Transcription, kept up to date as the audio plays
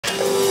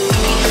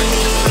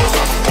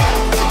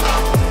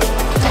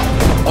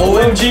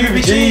OMG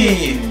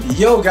BBG!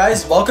 Yo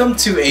guys, welcome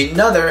to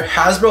another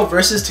Hasbro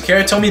vs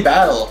Takara Tomy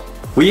battle.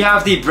 We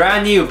have the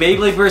brand new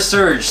Beyblade Burst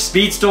Surge,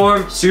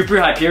 Speedstorm, Super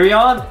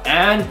Hyperion,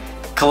 and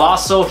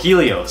Kolossal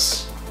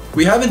Helios.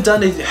 We haven't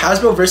done a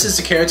Hasbro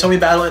vs Takara Tomy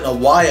battle in a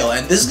while,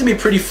 and this is gonna be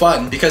pretty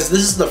fun because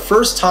this is the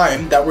first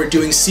time that we're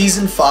doing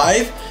Season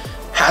 5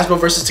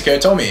 Hasbro vs Takara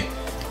Tomy.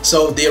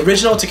 So the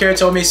original Takara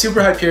Tomy,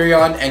 Super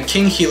Hyperion, and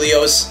King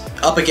Helios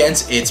up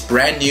against its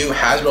brand new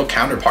Hasbro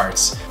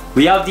counterparts.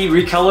 We have the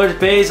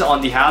recolored Beys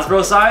on the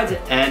Hasbro side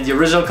and the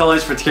original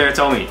colors for Takara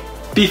Tomy.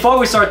 Before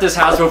we start this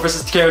Hasbro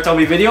vs Takara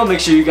Tomy video,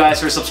 make sure you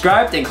guys are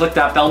subscribed and click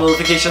that bell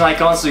notification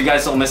icon so you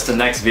guys don't miss the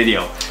next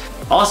video.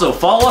 Also,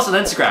 follow us on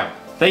Instagram.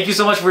 Thank you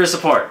so much for your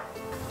support.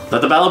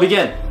 Let the battle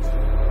begin.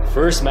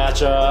 First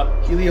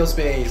matchup. Helios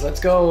Beys, let's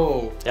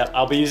go. Yeah,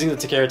 I'll be using the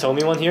Takara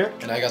Tomy one here.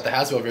 And I got the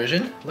Hasbro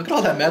version. Look at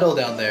all that metal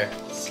down there.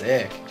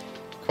 Sick.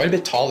 Quite a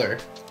bit taller.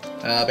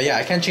 But yeah,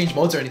 I can't change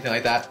modes or anything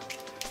like that.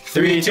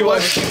 3, 2,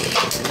 1.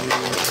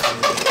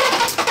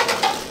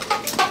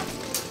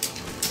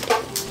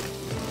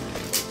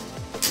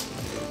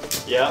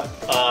 Yeah,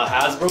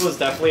 Hasbro was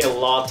definitely a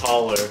lot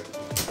taller.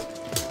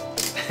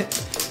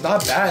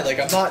 Not bad,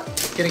 like I'm not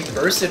getting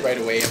bursted right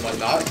away and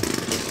whatnot.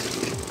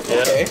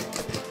 Yeah. Okay.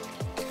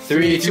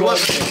 3, 2, 1.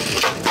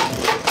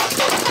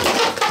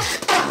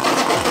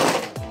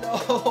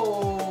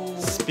 No.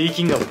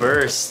 Speaking of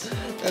burst.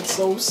 That's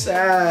so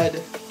sad.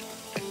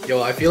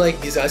 Yo, I feel like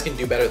these guys can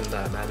do better than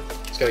that, man.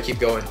 Just gotta keep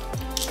going.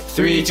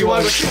 3, 2,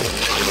 1.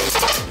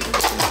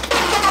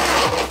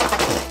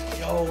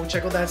 Yo,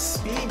 check out that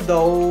speed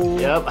though.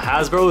 Yep,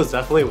 Hasbro is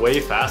definitely way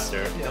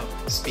faster. Yeah,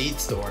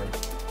 Speedstorm,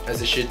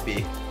 as it should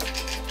be.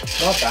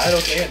 Not bad,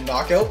 okay, a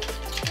knockout.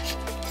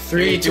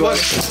 3, 2, 1.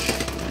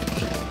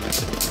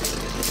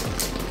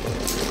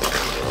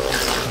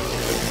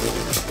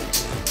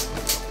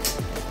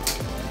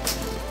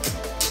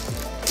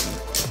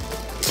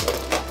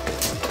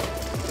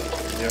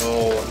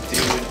 Yo,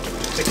 dude,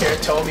 Takara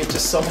Tomy,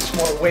 just so much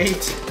more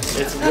weight.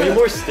 It's way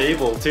more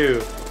stable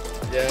too.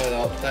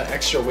 Yeah, that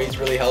extra weight's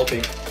really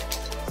helping.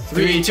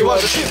 3, 2, 1.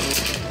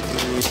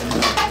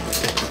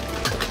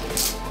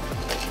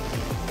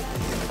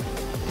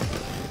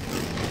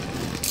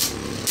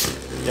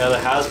 Yeah, the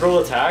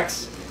Hasbro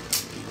attacks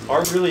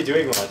aren't really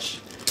doing much.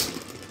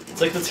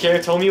 It's like the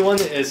Takara Tomy one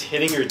is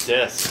hitting your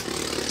disc.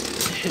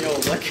 Yo,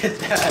 look at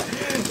that.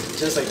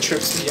 Just like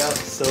trips me up.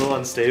 So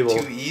unstable.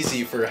 Too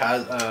easy for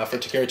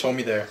Takara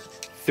Tomy there.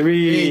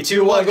 3,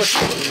 2, 1, go.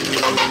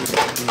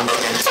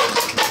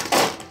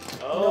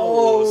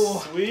 Oh, no.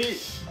 Sweet.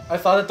 I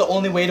thought that the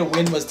only way to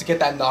win was to get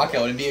that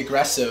knockout and be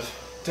aggressive.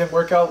 Didn't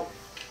work out.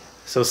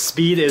 So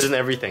speed isn't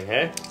everything,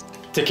 hey?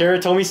 Takara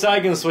Tomy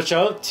side gonna switch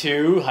out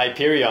to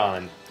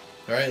Hyperion.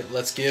 Alright,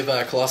 let's give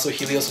Kolossal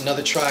Helios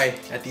another try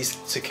at these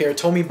Takara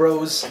Tomy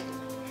bros.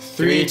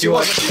 3, 2,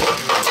 1.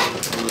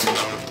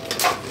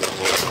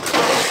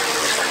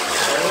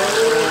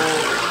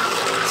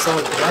 So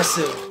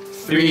aggressive.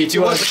 3,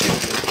 2, 1.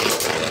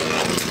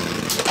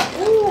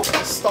 Ooh,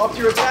 stop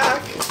your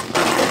attack.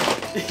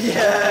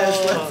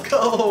 Yes, let's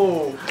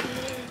go.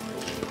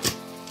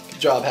 Good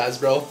job,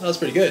 Hasbro. That was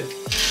pretty good.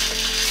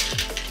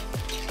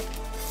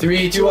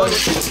 3, 2, 1.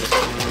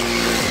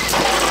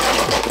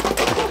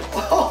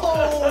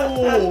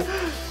 Oh!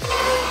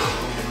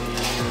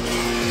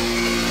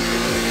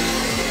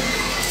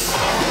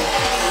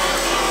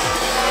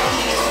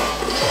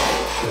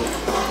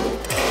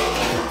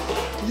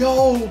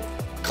 Yo!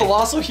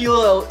 Kolossal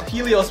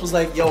Helios was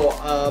like, yo,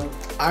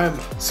 I'm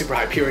Super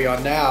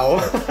Hyperion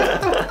now.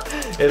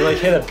 It like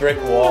hit a brick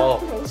wall.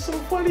 That was so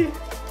funny.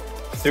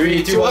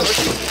 3, 2, 1.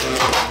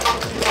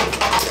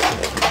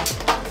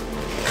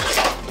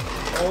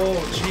 Oh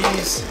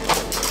jeez.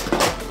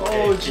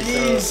 Oh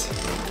jeez.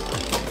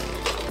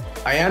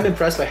 I am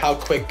impressed by how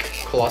quick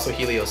Kolossal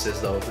Helios is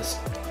though. This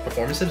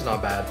performance is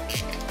not bad.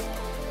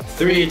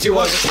 3, 2,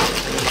 1.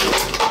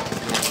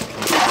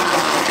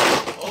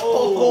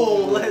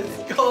 Oh, let's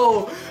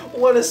go.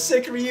 What a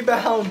sick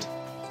rebound.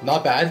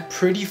 Not bad,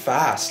 pretty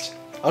fast.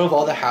 Out of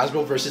all the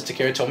Hasbro vs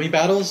Takara Tomy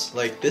battles,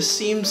 like this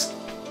seems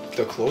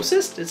the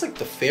closest. It's like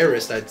the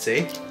fairest, I'd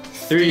say.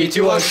 3,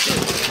 2, 1.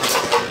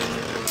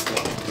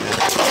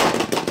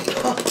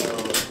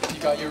 You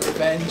got your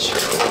revenge.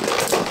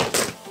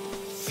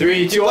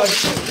 3, 2, 1.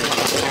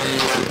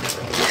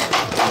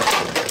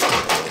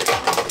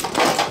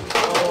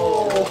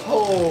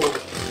 Oh,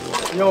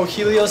 yo,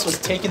 Helios was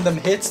taking them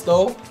hits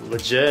though.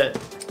 Legit.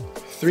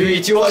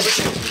 3, 2, 1.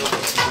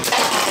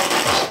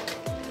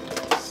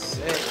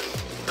 Sick.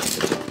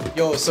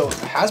 Yo, so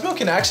Hasbro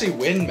can actually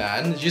win,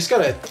 man. You just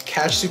gotta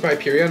catch Super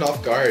Hyperion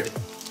off guard.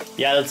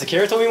 Yeah, the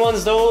Takara Tomy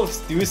ones though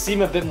do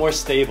seem a bit more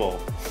stable.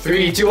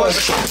 3, 2, 1.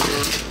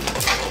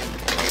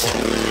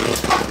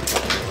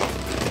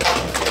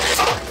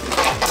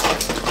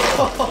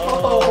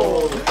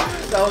 Oh,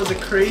 that was a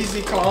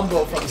crazy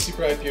combo from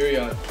Super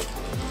Hyperion.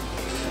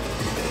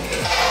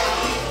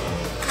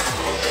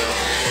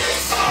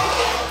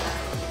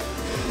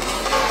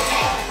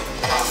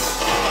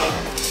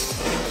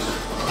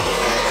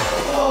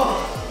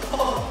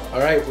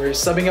 Alright, we're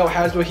subbing out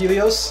Hasbro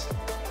Helios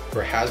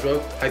for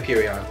Hasbro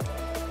Hyperion.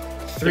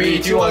 3,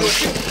 2, 1. What?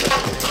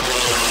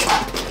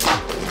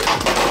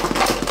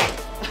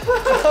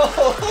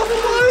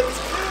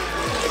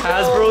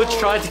 Hasbro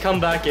tried to come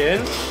back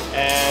in,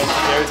 and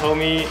Takara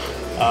Tomy,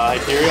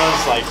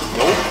 Hyperion's like,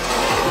 nope.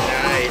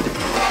 Died.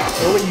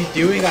 What were you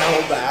doing that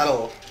whole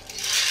battle?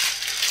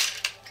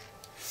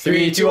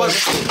 3, 2, 1.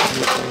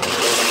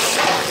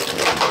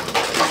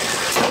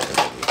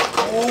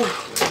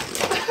 Oh.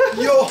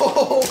 Yo!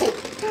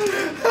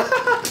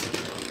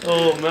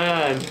 Oh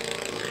man.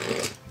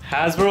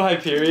 Hasbro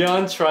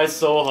Hyperion tries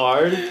so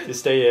hard to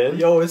stay in.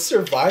 Yo, it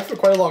survived for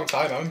quite a long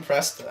time. I'm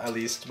impressed, at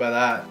least, by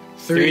that.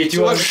 3,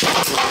 2, 1.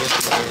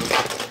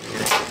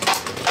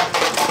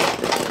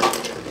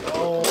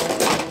 Oh,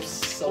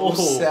 so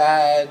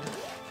sad.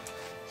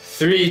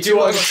 3, 2,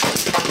 1.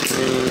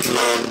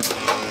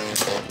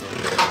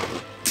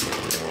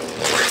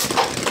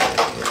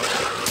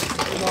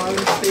 Come on,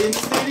 stay in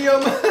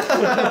stadium.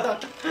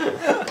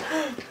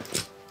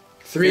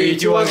 3,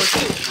 2, 1.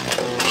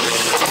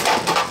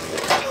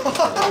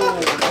 Oh,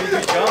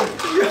 big jump.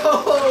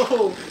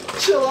 Yo,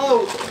 chill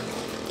out.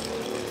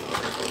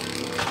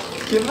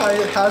 Give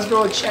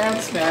Hasbro a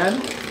chance,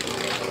 man.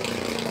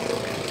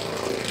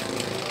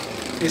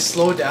 They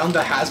slowed down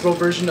the Hasbro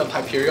version of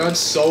Hyperion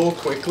so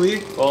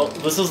quickly. Well,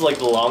 this is like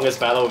the longest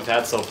battle we've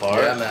had so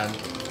far. Yeah, man.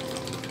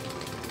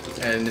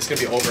 And it's gonna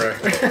be over.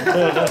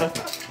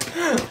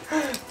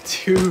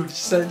 Dude,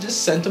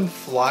 just sent him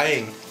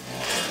flying.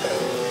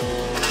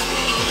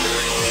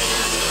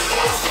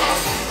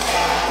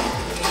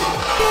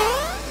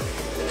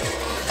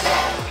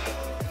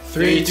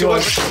 3, 2,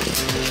 1.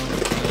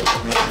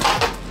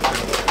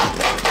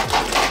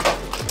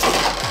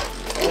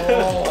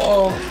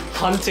 Oh,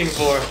 hunting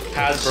for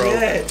Hasbro.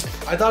 Shit.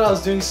 I thought I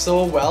was doing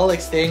so well, like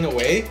staying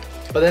away.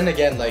 But then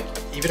again, like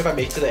even if I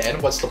make it to the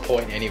end, what's the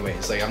point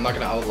anyways? Like I'm not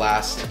gonna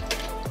outlast.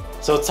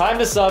 So time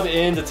to sub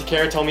in the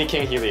Takara Tomy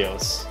King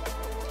Helios.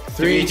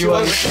 3, 2,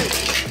 1.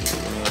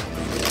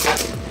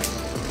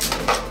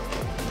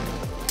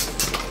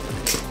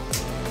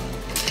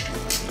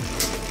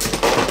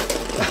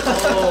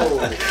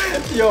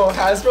 Yo,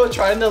 Hasbro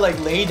trying to like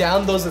lay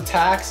down those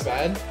attacks,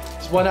 man.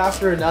 Just one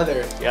after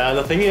another. Yeah,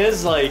 the thing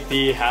is, like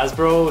the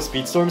Hasbro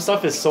Speedstorm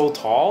stuff is so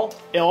tall,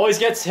 it always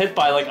gets hit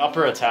by like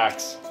upper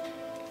attacks.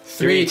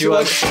 3, 2, 1.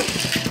 Nice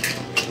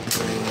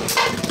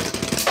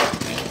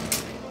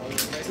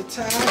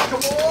attack,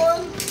 come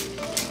on!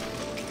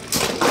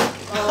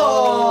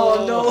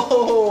 Oh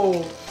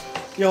no!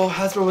 Yo,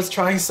 Hasbro was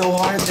trying so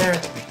hard there.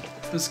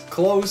 It was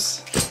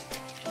close.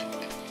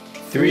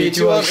 3,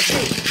 2, 1.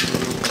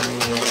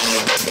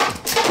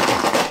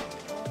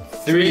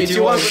 3,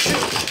 2, 1.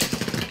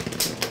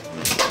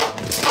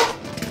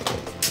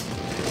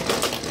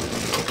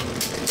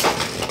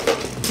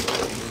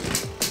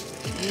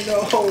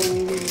 No.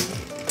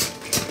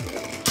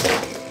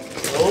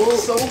 Oh,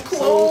 so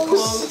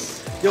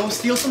close. Yo,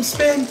 steal some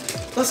spin.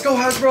 Let's go,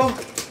 Hasbro.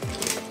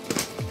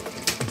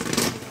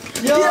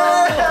 Yo.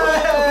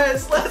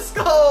 Yes, let's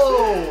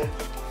go.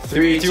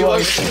 3, 2,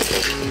 1.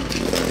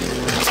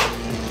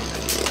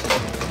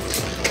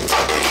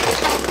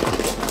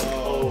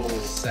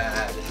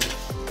 Sad.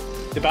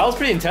 The battle's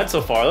pretty intense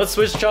so far. Let's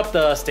switch up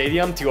the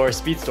stadium to our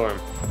Speedstorm.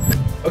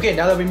 Okay,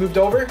 now that we moved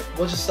over,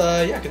 we'll just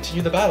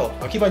continue the battle.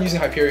 I'll keep on using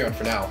Hyperion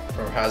for now,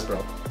 from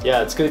Hasbro.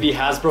 Yeah, it's gonna be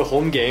Hasbro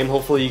home game.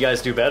 Hopefully you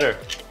guys do better.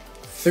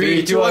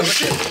 3, 2, 1.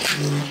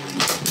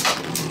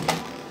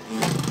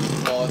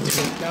 Oh,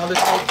 dude, now there's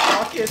no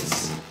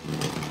pockets.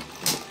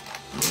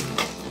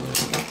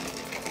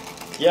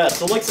 Yeah,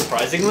 so like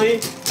surprisingly,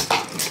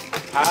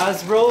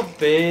 Hasbro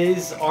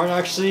Beys aren't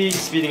actually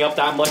speeding up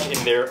that much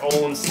in their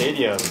own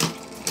stadium.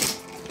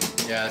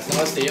 Yeah, it's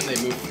not a stadium they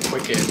move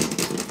quick in.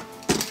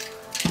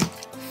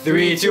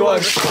 3, 2, 1.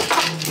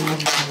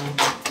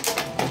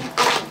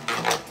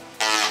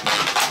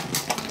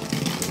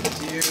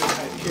 Dude,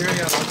 Hyperion,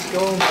 let's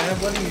go, man.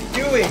 What are you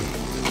doing?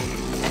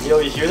 Yo,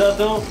 you hear that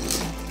though?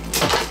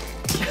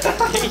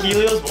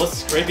 Helios was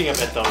scraping a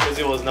bit though, because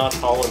it was not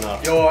tall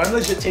enough. Yo, I'm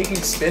legit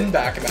taking spin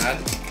back, man.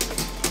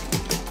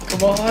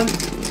 Come on.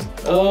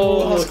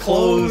 Oh, that was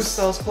close.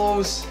 That was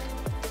close.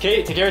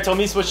 Okay, Takara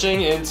Tomy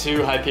switching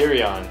into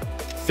Hyperion.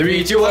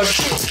 3, 2, 1.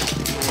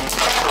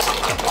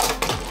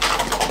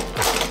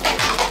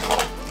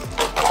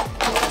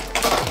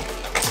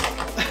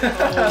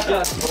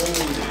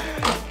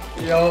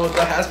 Yo,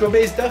 the Hasbro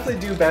Beys definitely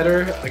do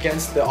better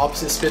against the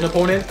opposite spin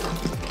opponent.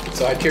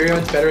 So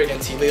Hyperion's better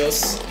against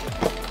Helios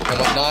and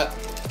whatnot.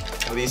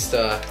 At least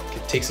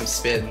could take some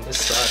spin. This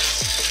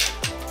sucks.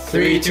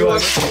 3, 2,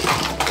 1.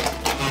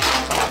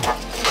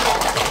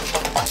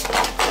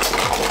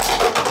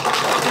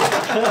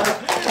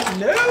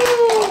 No!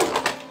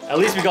 At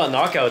least we got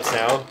knockouts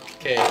now.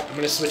 Okay, I'm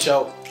gonna switch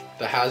out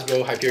the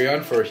Hasbro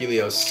Hyperion for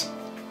Helios.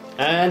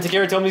 And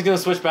Takara Tomy's gonna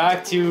switch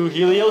back to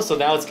Helios, so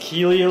now it's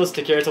Helios,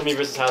 Takara Tomy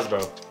versus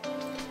Hasbro.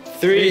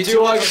 3,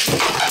 2, 1.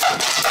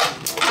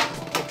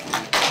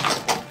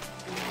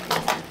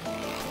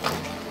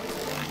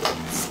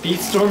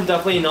 Speedstorm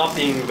definitely not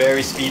being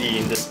very speedy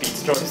in the Speedstorm.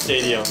 Speedstorm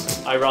Stadium,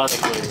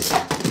 ironically.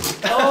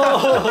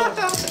 Oh!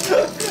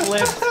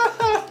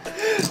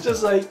 Flipped.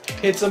 Just like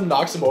hits him,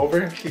 knocks him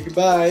over. Okay,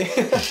 goodbye.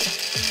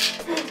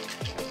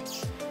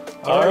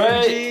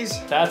 Alright,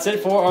 BBGs. that's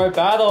it for our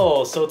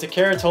battle. So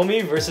Takara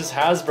Tomy versus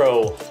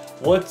Hasbro.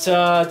 What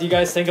do you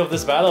guys think of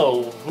this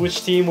battle?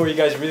 Which team were you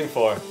guys rooting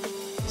for?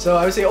 So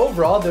I would say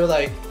overall they're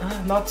like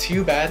not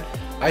too bad.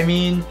 I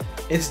mean,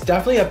 it's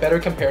definitely a better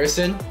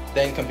comparison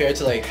than compared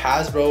to like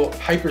Hasbro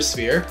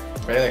Hypersphere,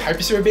 right? Like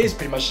Hypersphere Beys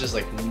pretty much just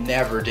like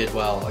never did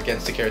well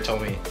against Takara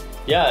Tomy.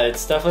 Yeah,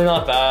 it's definitely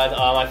not bad.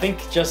 I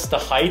think just the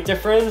height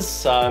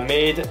difference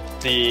made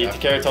the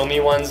Takara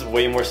Tomy ones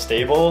way more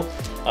stable.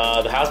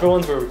 The Hasbro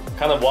ones were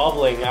kind of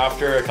wobbling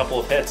after a couple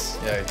of hits.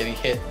 Yeah, getting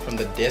hit from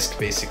the disc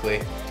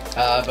basically.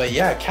 But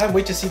yeah, can't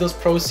wait to see those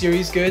Pro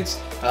Series goods.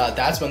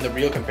 That's when the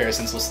real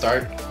comparisons will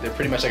start. They're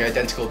pretty much like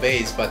identical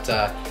bays, but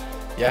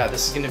yeah,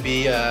 this is going to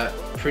be a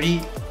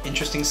pretty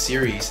interesting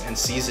series and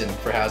season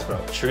for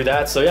Hasbro. True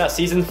that. So yeah,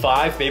 Season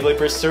 5 Beyblade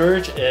Burst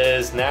Surge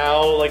is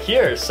now like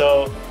here.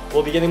 So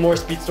we'll be getting more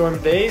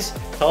Speedstorm Beys.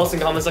 Tell us in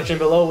the comment section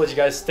below what you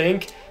guys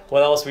think,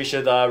 what else we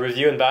should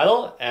review in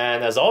battle,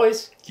 and as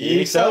always,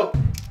 Geeks out!